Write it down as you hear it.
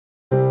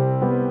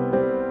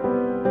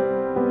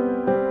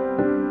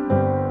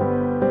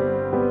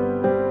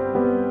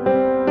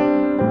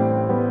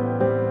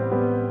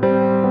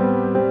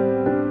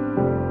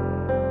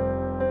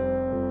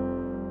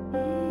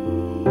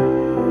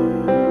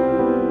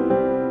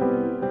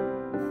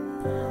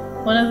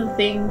One of the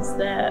things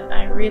that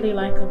I really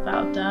like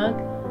about Doug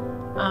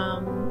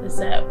is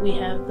that we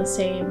have the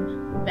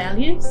same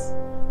values.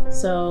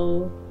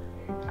 So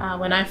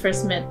when I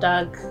first met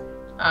Doug,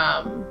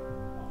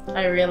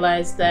 I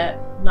realized that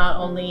not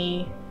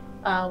only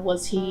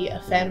was he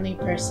a family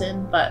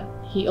person, but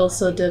he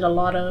also did a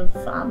lot of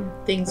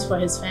things for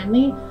his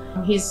family.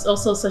 He's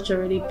also such a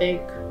really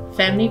big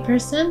family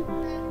person.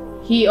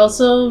 He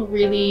also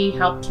really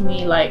helped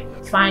me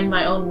find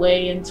my own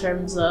way in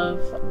terms of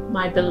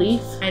my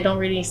belief. I don't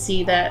really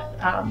see that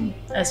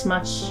as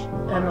much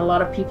in a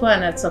lot of people,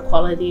 and that's a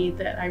quality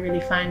that I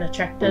really find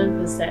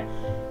attractive, is that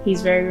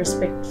he's very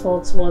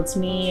respectful towards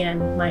me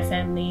and my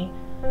family.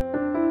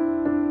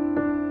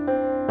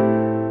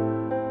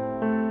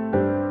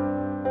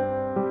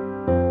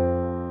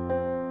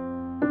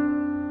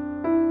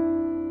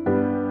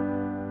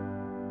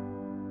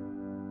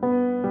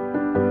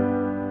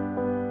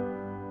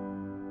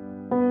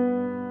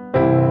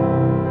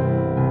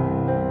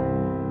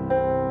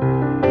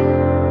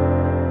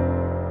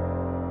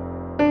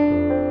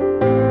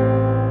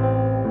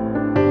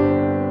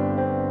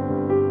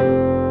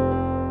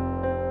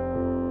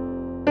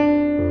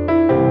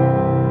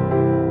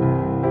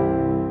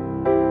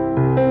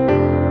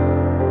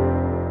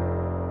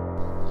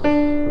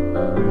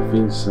 The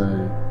things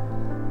I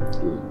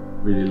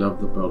really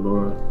loved about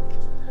Laura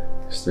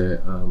is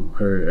that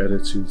her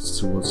attitudes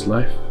towards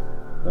life.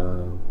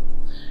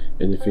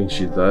 Anything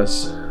she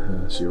does,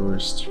 she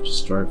always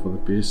strive for the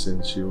best,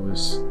 and she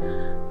always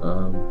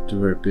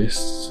do her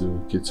best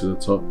to get to the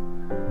top.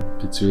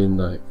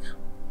 Between I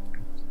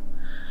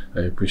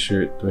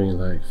appreciate doing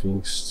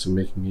things to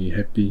make me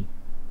happy.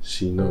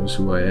 She knows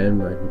who I am.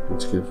 We've been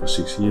together for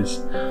 6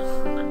 years.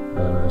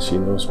 She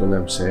knows when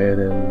I'm sad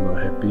and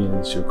not happy,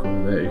 and she'll go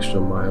that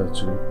extra mile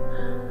to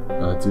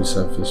do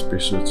something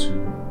special to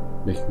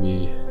make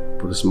me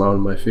put a smile on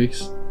my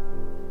face.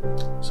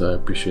 So I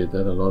appreciate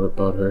that a lot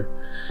about her.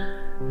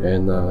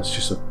 And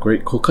she's a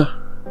great cooker.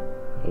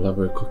 I love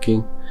her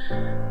cooking.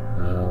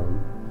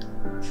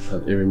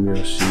 At every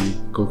meal she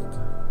cooked,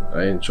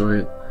 I enjoy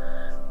it.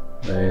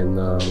 And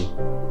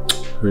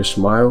her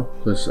smile,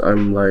 because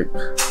I'm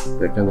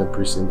that kind of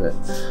person that.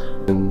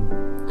 And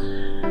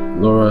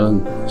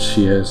Laura,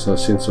 she has a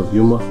sense of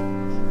humor,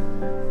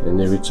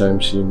 and every time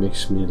she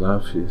makes me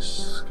laugh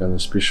is kind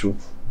of special.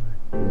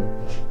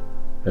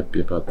 Happy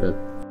about that.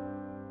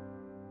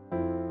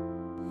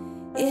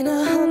 In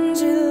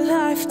 100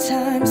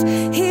 lifetimes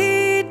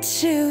he'd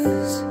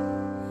choose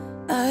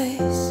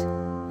us.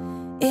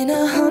 In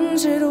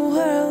 100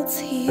 worlds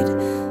he'd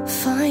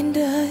find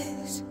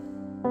us,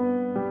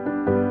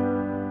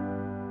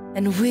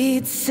 and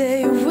we'd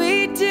say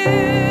we do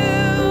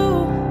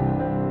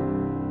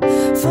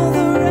for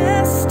the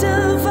rest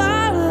of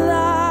our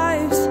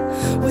lives.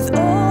 With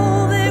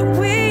all that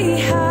we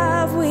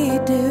have, we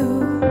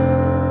do,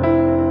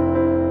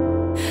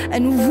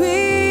 and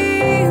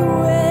we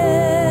will.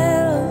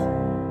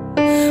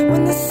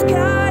 When the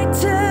sky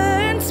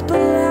turns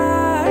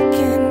black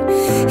and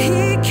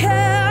he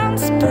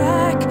comes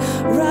back,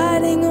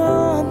 riding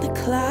on the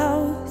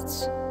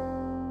clouds,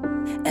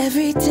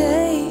 every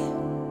day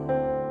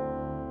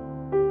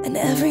and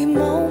every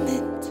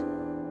moment,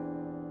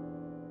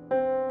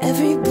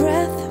 every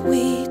breath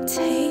we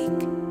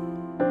take,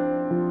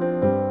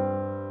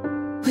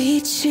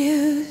 we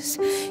choose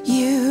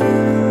you.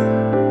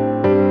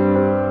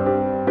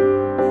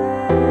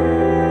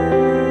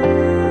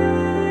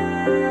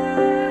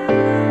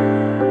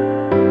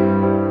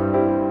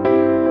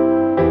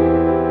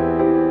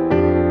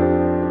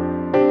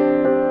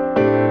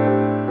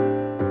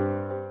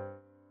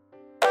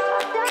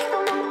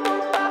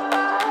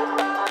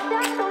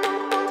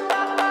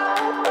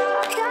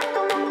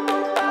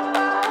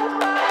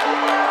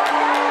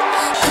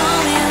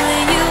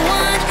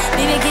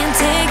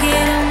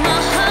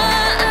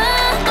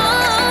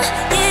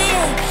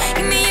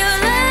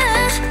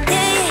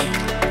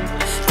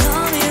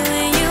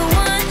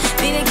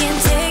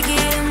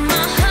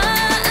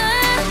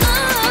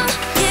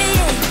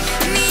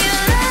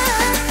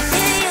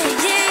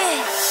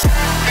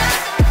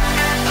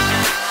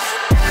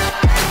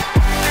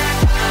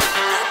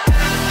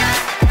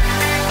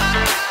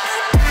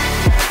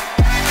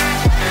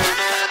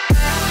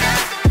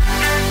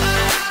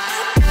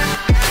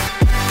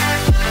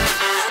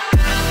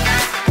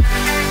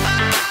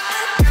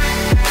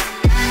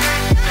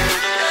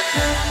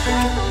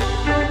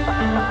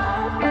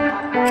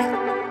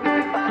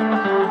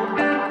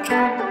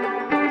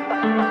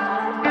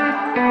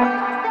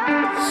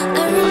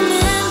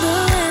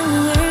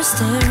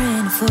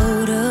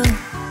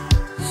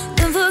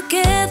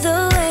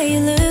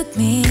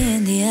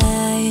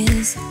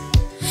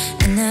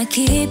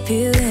 Keep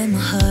you in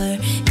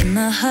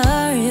my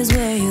heart is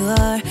where you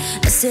are.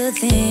 I still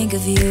think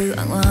of you,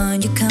 I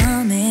want you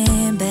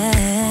coming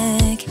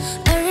back.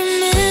 I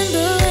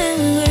remember when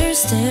we were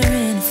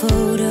staring a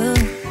photo.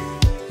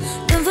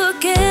 Don't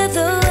forget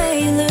the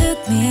way you look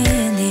me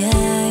in the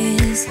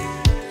eyes.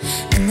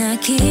 And I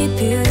keep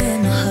you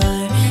in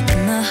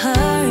my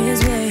heart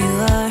is where you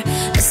are.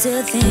 I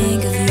still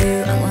think of you.